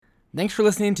Thanks for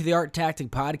listening to the Art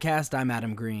Tactic Podcast. I'm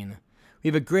Adam Green. We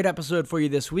have a great episode for you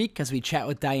this week as we chat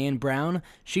with Diane Brown.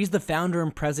 She's the founder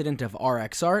and president of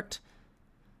RX Art,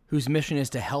 whose mission is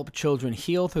to help children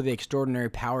heal through the extraordinary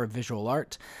power of visual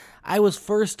art. I was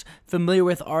first familiar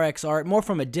with RX Art more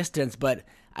from a distance, but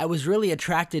I was really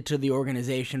attracted to the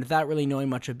organization without really knowing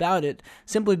much about it,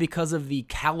 simply because of the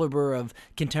caliber of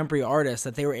contemporary artists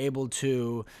that they were able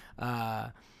to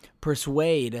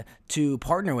persuade to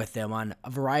partner with them on a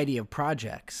variety of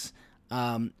projects.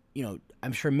 I'm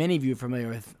sure many of you are familiar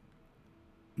with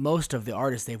most of the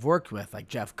artists they've worked with, like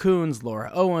Jeff Koons, Laura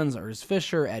Owens, Urs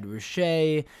Fischer, Ed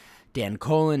Ruscha, Dan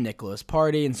Colin, Nicholas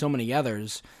Party, and so many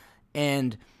others.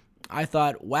 And I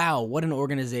thought, wow, what an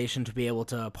organization to be able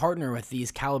to partner with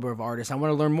these caliber of artists. I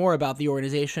want to learn more about the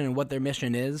organization and what their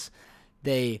mission is.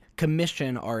 They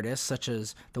commission artists, such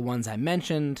as the ones I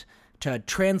mentioned, to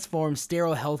transform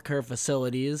sterile healthcare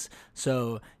facilities.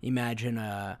 So imagine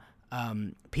a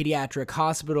pediatric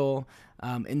hospital,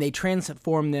 and they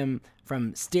transform them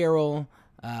from sterile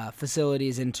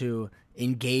facilities into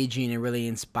engaging and really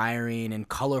inspiring and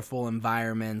colorful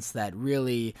environments that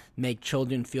really make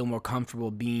children feel more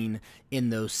comfortable being in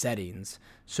those settings.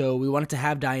 So we wanted to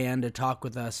have Diane to talk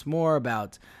with us more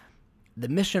about the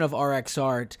mission of RX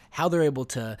Art, how they're able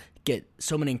to get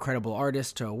so many incredible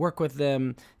artists to work with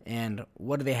them, and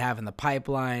what do they have in the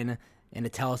pipeline, and to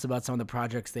tell us about some of the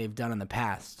projects they've done in the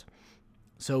past.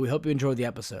 So we hope you enjoyed the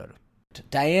episode.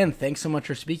 Diane, thanks so much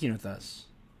for speaking with us.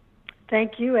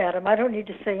 Thank you, Adam. I don't need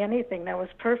to say anything. That was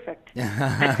perfect.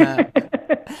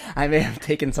 I may have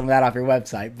taken some of that off your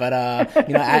website, but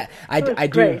I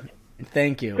great. do.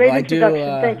 Thank you. Great well, introduction.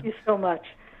 I do. Thank you so much.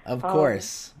 Of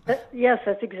course. Yes,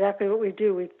 that's exactly what we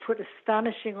do. We put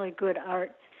astonishingly good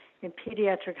art in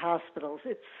pediatric hospitals.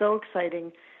 It's so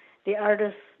exciting. The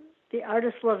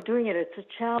artists love doing it. It's a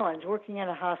challenge. Working in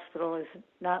a hospital is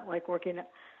not like working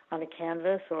on a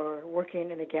canvas or working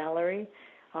in a gallery.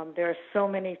 There are so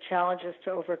many challenges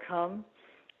to overcome,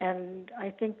 and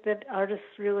I think that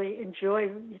artists really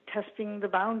enjoy testing the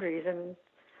boundaries and,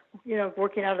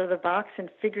 working out of the box and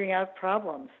figuring out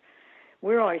problems.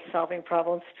 We're always solving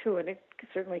problems too, and it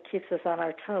certainly keeps us on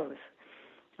our toes.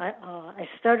 I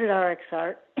started RX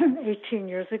Art 18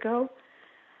 years ago.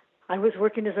 I was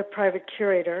working as a private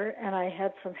curator, and I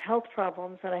had some health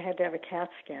problems, and I had to have a CAT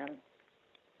scan.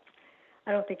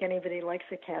 I don't think anybody likes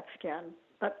a CAT scan,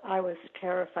 but I was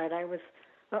terrified. I was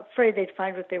afraid they'd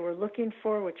find what they were looking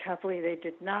for, which happily they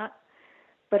did not.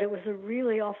 But it was a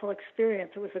really awful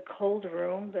experience. It was a cold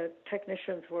room. The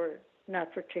technicians were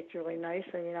not particularly nice.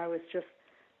 I mean, I was just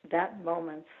that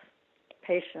moment's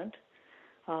patient,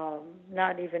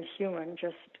 not even human,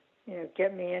 just,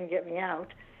 get me in, get me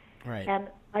out. Right. And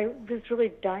I was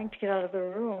really dying to get out of the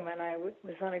room, and I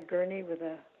was on a gurney with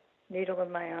a needle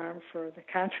in my arm for the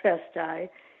contrast dye,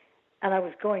 and I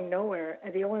was going nowhere.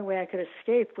 And the only way I could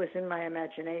escape was in my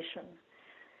imagination.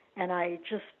 And I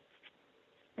just,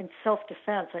 in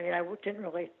self-defense, I didn't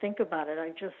really think about it. I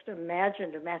just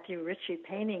imagined a Matthew Ritchie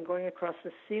painting going across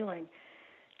the ceiling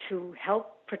to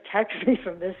help protect me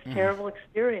from this terrible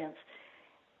experience.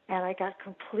 And I got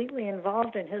completely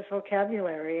involved in his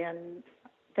vocabulary, and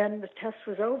then the test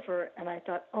was over, and I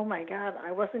thought, oh my God,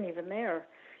 I wasn't even there.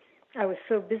 I was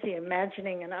so busy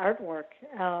imagining an artwork.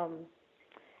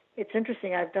 It's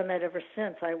interesting, I've done that ever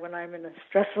since. When I'm in a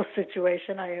stressful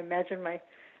situation, I imagine my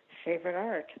favorite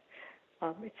art.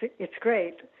 It's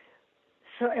great.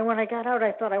 So, and when I got out,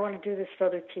 I thought I want to do this for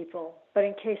other people. But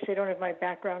in case they don't have my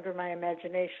background or my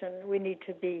imagination, we need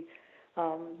to be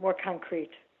more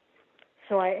concrete.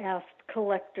 So I asked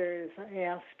collectors, I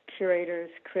asked curators,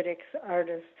 critics,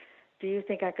 artists, do you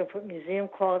think I could put museum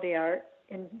quality art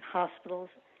in hospitals,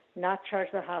 not charge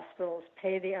the hospitals,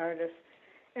 pay the artists?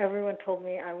 Everyone told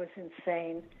me I was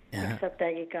insane, except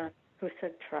Aggie Gunn, who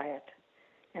said, try it.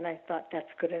 And I thought, that's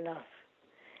good enough.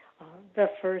 The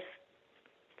first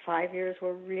 5 years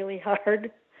were really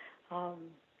hard.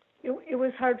 It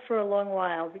was hard for a long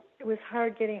while. It was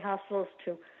hard getting hospitals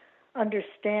to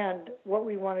understand what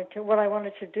I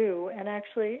wanted to do. And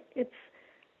actually,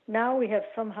 now we have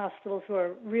some hospitals who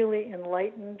are really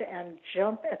enlightened and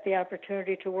jump at the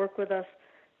opportunity to work with us,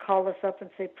 call us up and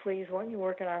say, please, won't you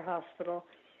work in our hospital?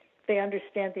 They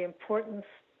understand the importance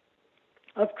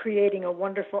of creating a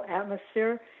wonderful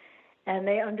atmosphere, and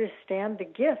they understand the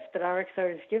gift that RX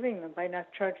Art is giving them by not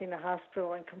charging the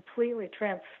hospital and completely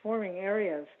transforming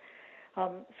areas.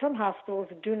 Some hospitals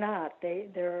do not.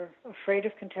 They're afraid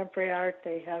of contemporary art.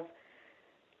 They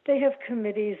have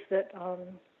committees that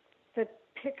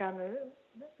pick on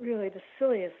the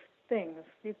silliest things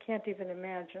you can't even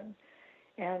imagine,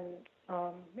 and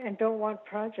don't want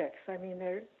projects. I mean,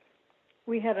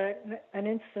 we had an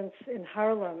instance in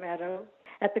Harlem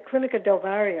at the Clinica del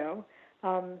Barrio.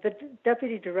 The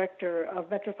deputy director of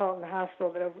Metropolitan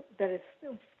Hospital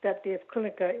that the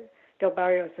Clinica del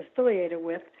Barrio is affiliated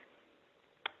with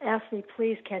asked me,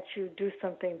 please, can't you do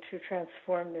something to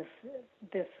transform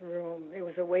this room? It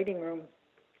was a waiting room.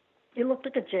 It looked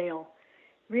like a jail.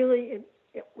 Really,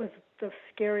 it was the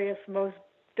scariest, most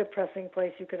depressing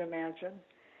place you could imagine.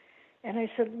 And I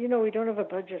said, we don't have a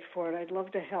budget for it. I'd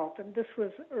love to help. And this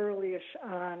was early-ish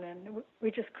on, and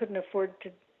we just couldn't afford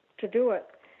to do it.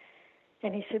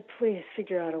 And he said, please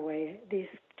figure out a way. These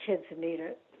kids need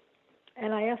it.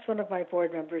 And I asked one of my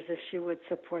board members if she would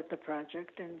support the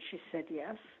project, and she said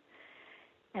yes.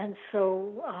 And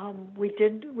so we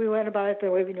did. We went about it the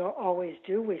way we always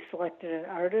do. We selected an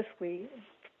artist. We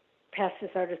passed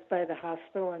this artist by the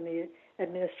hospital and the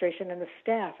administration and the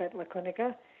staff at La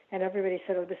Clinica, and everybody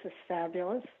said, oh, this is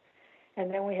fabulous.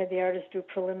 And then we had the artist do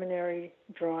preliminary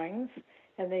drawings,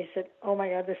 and they said, oh, my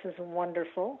God, this is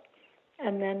wonderful.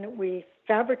 And then we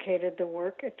fabricated the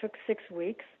work. It took 6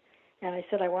 weeks. And I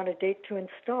said, I want a date to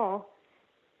install.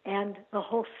 And the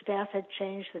whole staff had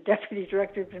changed. The deputy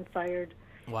director had been fired.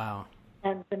 Wow.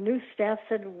 And the new staff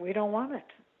said, we don't want it.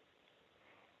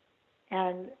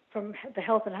 And from the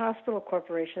Health and Hospital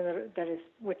Corporation,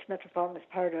 which Metropolitan is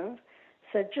part of,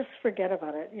 said, just forget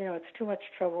about it. It's too much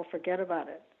trouble. Forget about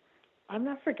it. I'm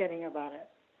not forgetting about it.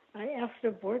 I asked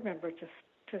a board member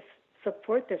to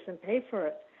support this and pay for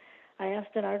it. I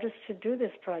asked an artist to do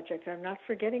this project. I'm not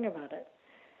forgetting about it.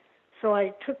 So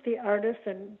I took the artist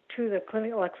to the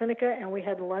La Clinica, and we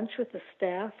had lunch with the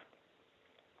staff.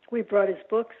 We brought his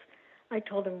books. I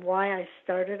told him why I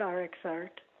started RX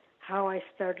Art, how I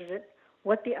started it,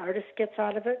 what the artist gets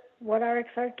out of it, what RX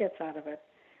Art gets out of it.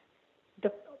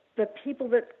 The people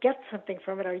that get something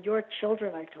from it are your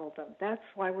children, I told them. That's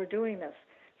why we're doing this,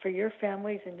 for your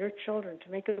families and your children,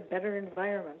 to make a better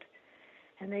environment.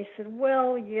 And they said,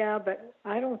 well, yeah, but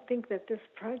I don't think that this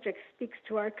project speaks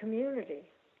to our community.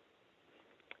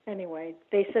 Anyway,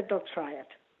 they said they'll try it.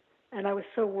 And I was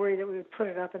so worried that we would put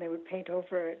it up and they would paint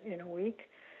over it in a week.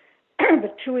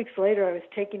 But 2 weeks later, I was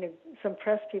taking some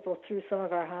press people through some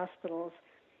of our hospitals.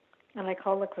 And I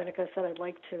called La Clinica, said I'd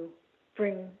like to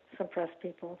bring some press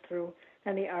people through.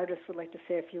 And the artist would like to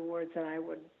say a few words, and I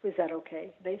would. Is that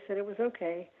okay? They said it was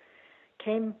okay.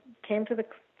 Came to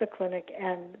the clinic,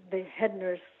 and the head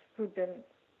nurse who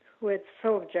had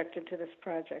so objected to this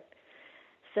project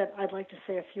said, I'd like to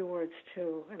say a few words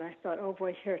too. And I thought, oh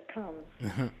boy, here it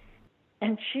comes.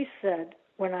 And she said,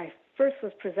 when I first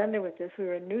was presented with this, we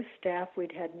were a new staff,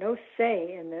 we'd had no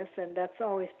say in this, and that's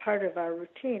always part of our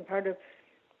routine, part of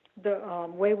the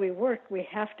way we work. We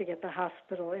have to get the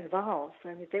hospital involved. I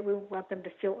mean, we want them to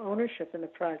feel ownership in the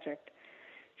project.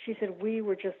 She said,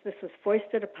 this was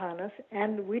foisted upon us,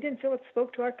 and we didn't feel it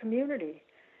spoke to our community.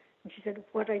 And she said,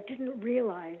 what I didn't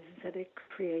realize is that it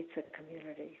creates a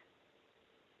community.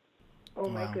 Oh,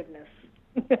 wow. My goodness.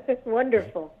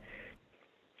 Wonderful.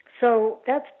 So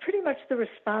that's pretty much the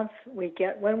response we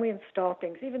get when we install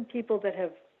things. Even people that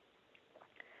have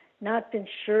not been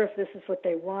sure if this is what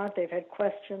they want, they've had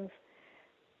questions.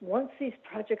 Once these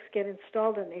projects get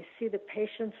installed and they see the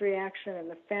patient's reaction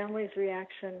and the family's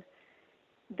reaction,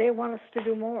 they want us to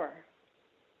do more.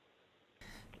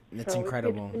 That's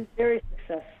incredible. It's been very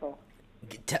successful.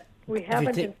 We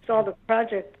haven't installed a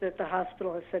project that the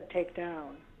hospital has said take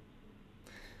down.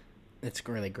 That's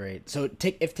really great. So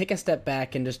take a step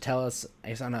back and just tell us, I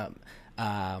guess, on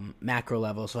a macro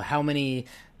level. So how many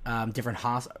different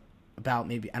about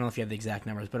maybe, I don't know if you have the exact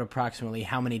numbers, but approximately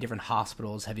how many different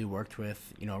hospitals have you worked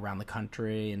with, around the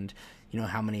country, and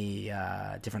how many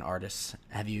different artists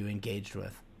have you engaged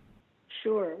with?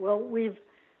 Sure. Well, we've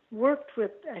worked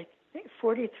with, I think,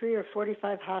 43 or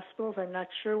 45 hospitals. I'm not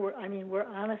sure. We're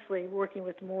honestly working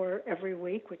with more every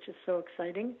week, which is so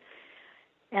exciting.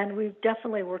 And we've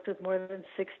definitely worked with more than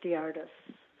 60 artists.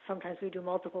 Sometimes we do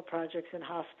multiple projects in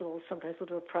hospitals. Sometimes we'll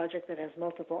do a project that has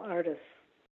multiple artists.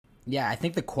 Yeah, I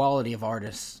think the quality of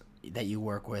artists that you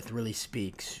work with really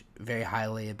speaks very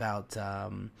highly about,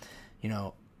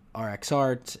 RX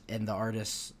Art and the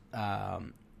artists'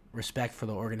 respect for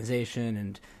the organization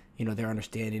and, their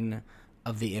understanding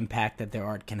of the impact that their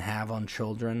art can have on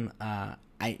children.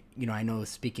 I know,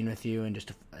 speaking with you and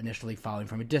just initially following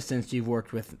from a distance, you've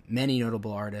worked with many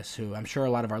notable artists who I'm sure a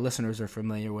lot of our listeners are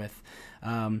familiar with.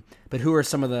 But who are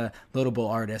some of the notable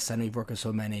artists? I know you've worked with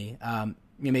so many.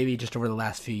 Maybe just over the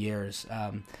last few years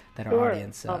that our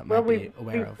audience might be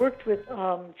aware of. We've worked with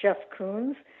Jeff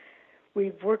Koons.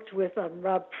 We've worked with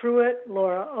Rob Pruitt,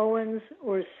 Laura Owens,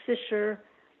 Urs Fischer,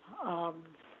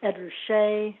 Ed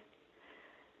Ruscha.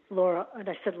 Laura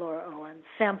Owens,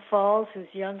 Sam Falls, who's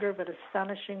younger but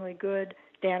astonishingly good,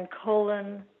 Dan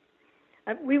Colin.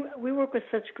 We work with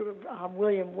such group,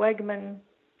 William Wegman.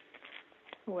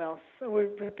 Who else? So we're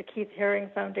with the Keith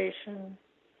Haring Foundation,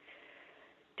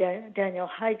 Daniel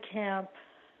Heidkamp.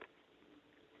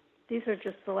 These are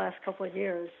just the last couple of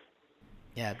years.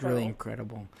 Yeah, it's really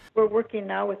incredible. We're working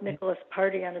now with Nicholas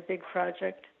Party on a big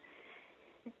project.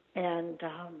 And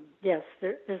yes,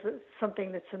 there's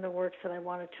something that's in the works that I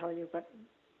want to tell you, but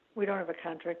we don't have a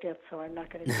contract yet, so I'm not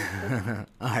going to do it.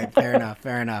 All right,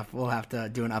 fair enough. We'll have to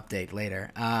do an update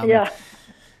later. Yeah.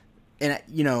 And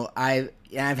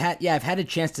I've had a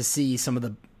chance to see some of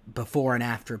the before and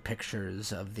after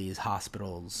pictures of these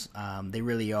hospitals. They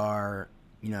really are,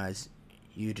 as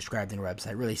you described in your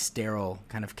website, really sterile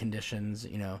kind of conditions,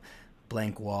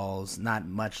 blank walls, not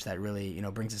much that really,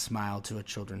 brings a smile to a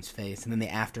children's face. And then the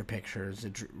after pictures,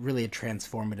 it's really a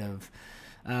transformative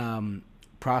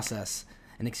process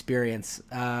and experience.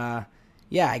 I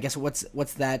guess what's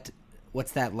that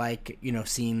like,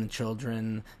 seeing the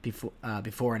children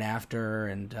before and after,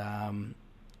 and,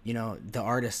 the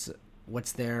artists,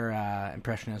 what's their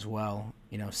impression as well,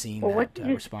 seeing that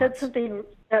you response? said something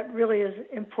that really is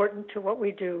important to what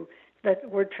we do, that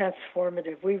word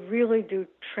transformative. We really do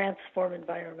transform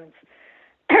environments.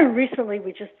 Recently,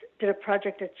 we just did a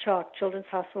project at CHOC, Children's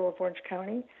Hospital of Orange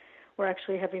County. We're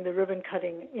actually having the ribbon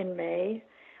cutting in May.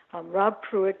 Rob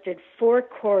Pruitt did 4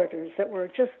 corridors that were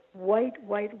just white,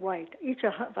 each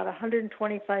about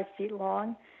 125 feet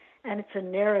long, and it's a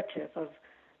narrative of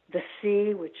the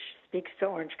sea, which speaks to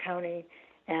Orange County,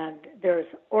 and there's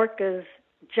orcas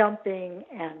jumping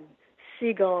and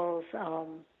seagulls.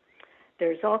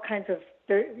 There's all kinds of,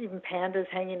 even pandas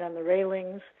hanging on the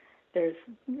railings. There's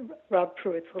Rob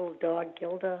Pruitt's little dog,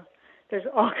 Gilda. There's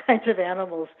all kinds of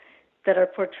animals that are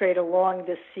portrayed along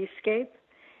this seascape.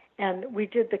 And we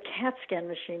did the CAT scan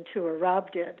machine, too, or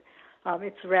Rob did.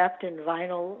 It's wrapped in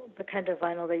vinyl, the kind of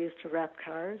vinyl they used to wrap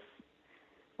cars.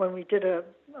 When we did a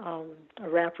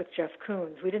wrap with Jeff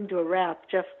Koons, we didn't do a wrap.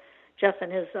 Jeff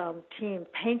and his team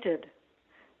painted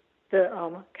the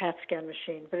CAT scan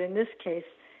machine. But in this case,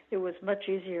 it was much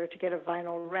easier to get a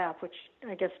vinyl wrap, which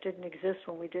I guess didn't exist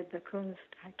when we did the Koons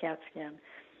CAT scan.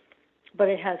 But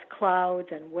it has clouds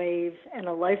and waves and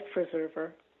a life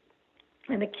preserver.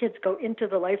 And the kids go into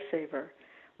the lifesaver,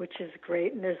 which is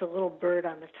great. And there's a little bird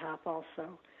on the top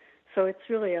also. So it's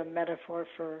really a metaphor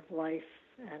for life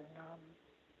and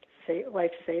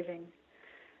life-saving.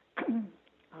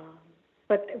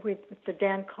 But with the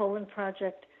Dan Colin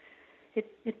project,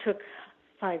 it took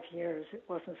 5 years. It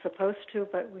wasn't supposed to,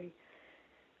 but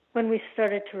when we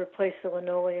started to replace the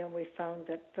linoleum, we found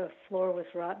that the floor was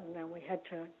rotten, and we had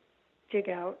to dig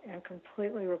out and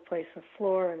completely replace the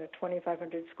floor in a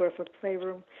 2,500 square foot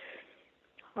playroom.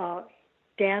 We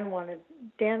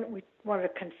wanted a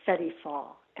confetti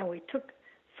fall, and we took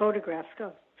photographs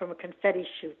from a confetti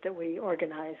shoot that we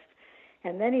organized.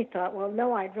 And then he thought, well,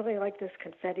 no, I'd really like this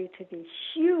confetti to be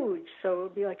huge, so it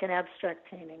would be like an abstract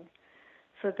painting.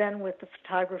 So then with the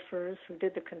photographers who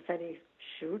did the confetti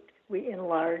shoot, we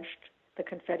enlarged the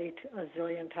confetti a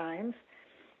zillion times.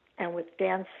 And with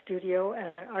Dan's studio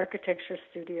and an architecture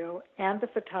studio and the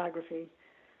photography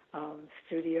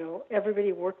studio,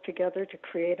 everybody worked together to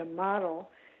create a model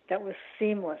that was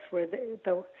seamless, where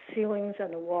the ceilings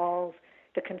and the walls,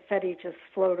 the confetti just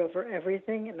flowed over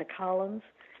everything in the columns.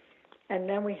 And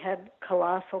then we had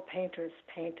colossal painters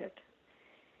paint it.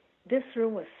 This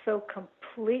room was so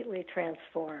completely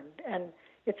transformed, and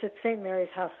it's at St. Mary's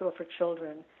Hospital for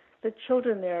Children. The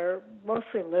children there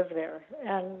mostly live there,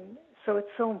 and so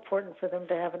it's so important for them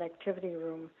to have an activity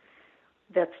room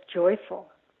that's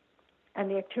joyful. And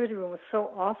the activity room was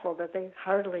so awful that they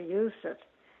hardly used it.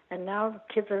 And now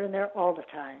kids are in there all the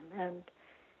time.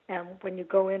 And when you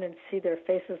go in and see their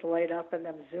faces light up and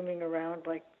them zooming around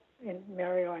like in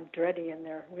Mario Andretti in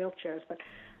their wheelchairs, but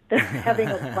they're having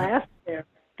a blast there.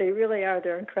 They really are.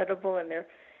 They're incredible, and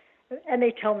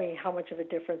they tell me how much of a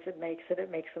difference it makes, that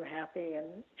it makes them happy.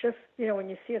 And just, when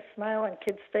you see a smile on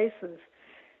kids' faces,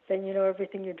 then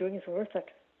everything you're doing is worth it.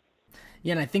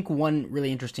 Yeah, and I think one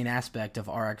really interesting aspect of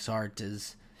RX Art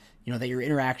is, that your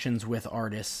interactions with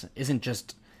artists isn't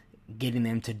just getting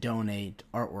them to donate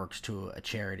artworks to a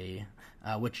charity,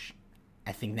 which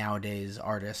I think nowadays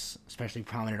artists, especially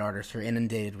prominent artists, are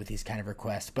inundated with these kind of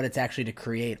requests, but it's actually to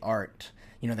create art,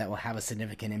 that will have a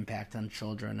significant impact on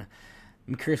children.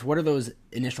 I'm curious, what are those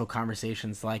initial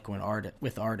conversations like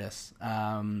with artists?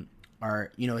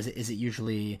 Is it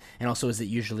usually, and also is it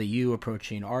usually you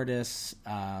approaching artists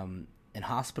in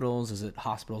hospitals? Is it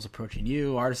hospitals approaching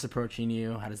you, artists approaching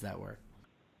you? How does that work?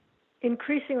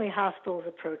 Increasingly, hospitals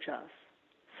approach us.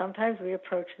 sometimes we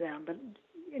approach them, but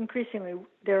increasingly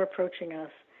they're approaching us.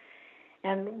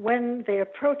 And when they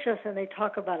approach us and they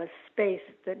talk about a space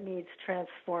that needs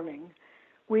transforming,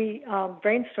 we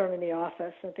brainstorm in the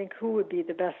office and think who would be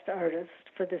the best artist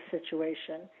for this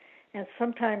situation. And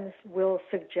sometimes we'll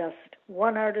suggest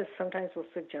one artist, sometimes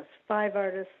we'll suggest 5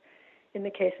 artists. In the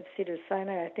case of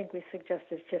Cedars-Sinai, I think we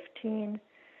suggested 15.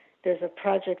 There's a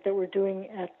project that we're doing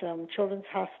at Children's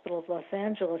Hospital of Los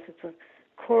Angeles. It's a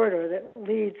corridor that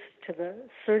leads to the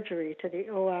surgery, to the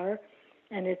OR,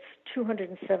 and it's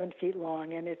 207 feet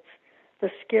long, and it's the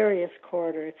scariest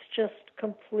corridor. It's just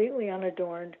completely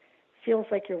unadorned, feels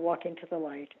like you're walking to the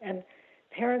light. And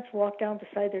parents walk down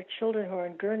beside their children who are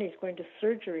in gurneys going to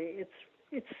surgery.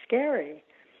 It's scary.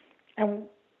 And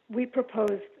we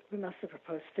must have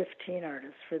proposed 15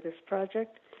 artists for this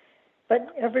project,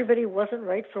 but everybody wasn't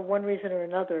right for one reason or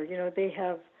another. You know, they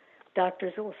have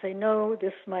doctors that will say, no,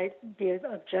 this might be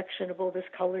objectionable, this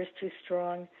color is too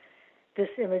strong, this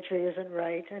imagery isn't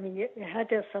right. I mean, you had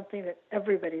to have something that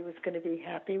everybody was going to be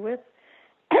happy with.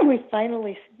 We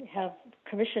finally have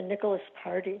commissioned Nicholas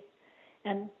Party,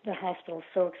 and the hospital is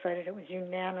so excited. It was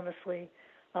unanimously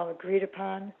agreed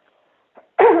upon.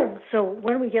 So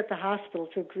when we get the hospital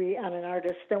to agree on an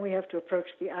artist, then we have to approach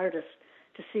the artist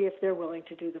to see if they're willing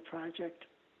to do the project.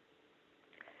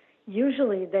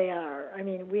 Usually they are. I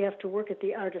mean, we have to work at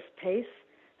the artist's pace.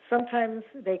 Sometimes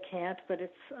they can't, but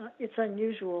it's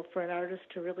unusual for an artist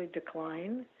to really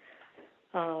decline.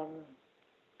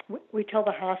 We tell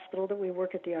the hospital that we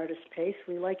work at the artist's pace.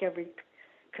 We like every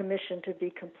commission to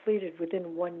be completed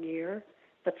within 1 year,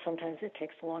 but sometimes it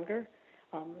takes longer.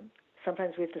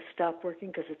 Sometimes we have to stop working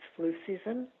because it's flu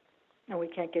season, and we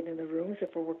can't get in the rooms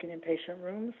if we're working in patient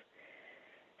rooms.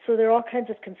 So there are all kinds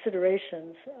of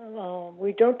considerations.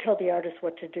 We don't tell the artist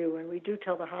what to do, and we do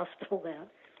tell the hospital that.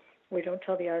 We don't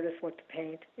tell the artist what to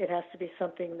paint. It has to be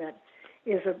something that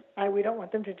is we don't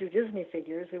want them to do Disney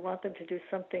figures. We want them to do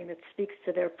something that speaks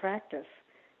to their practice,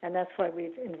 and that's why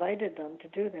we've invited them to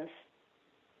do this.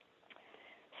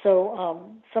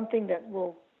 So something that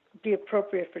will be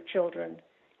appropriate for children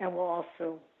and will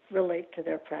also relate to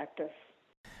their practice.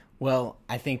 Well,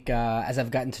 I think as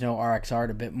I've gotten to know RX Art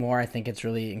a bit more, I think it's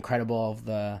really incredible of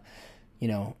the,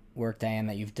 work, Diane,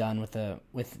 that you've done with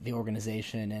the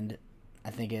organization, and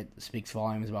I think it speaks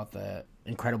volumes about the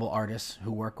incredible artists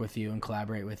who work with you and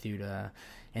collaborate with you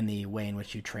in the way in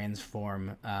which you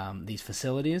transform these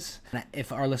facilities. And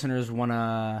if our listeners want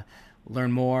to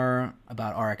learn more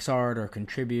about RX Art or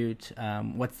contribute,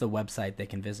 what's the website they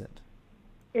can visit?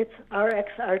 It's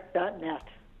rxart.net.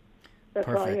 That's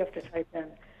Perfect. all you have to type in.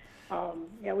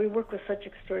 We work with such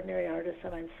extraordinary artists,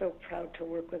 and I'm so proud to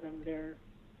work with them. They're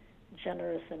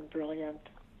generous and brilliant.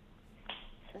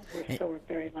 We're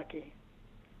very lucky.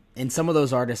 And some of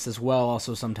those artists as well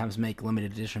also sometimes make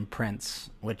limited edition prints,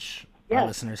 which our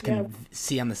listeners can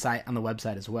see on the site, on the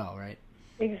website as well, right?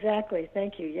 Exactly.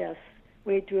 Thank you. Yes.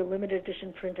 We do a limited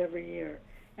edition print every year,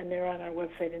 and they're on our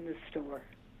website in the store.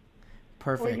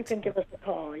 Perfect. Or you can give us a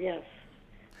call, yes.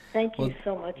 Thank you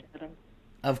so much, Adam.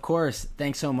 Of course.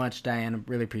 Thanks so much, Diane.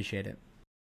 Really appreciate it.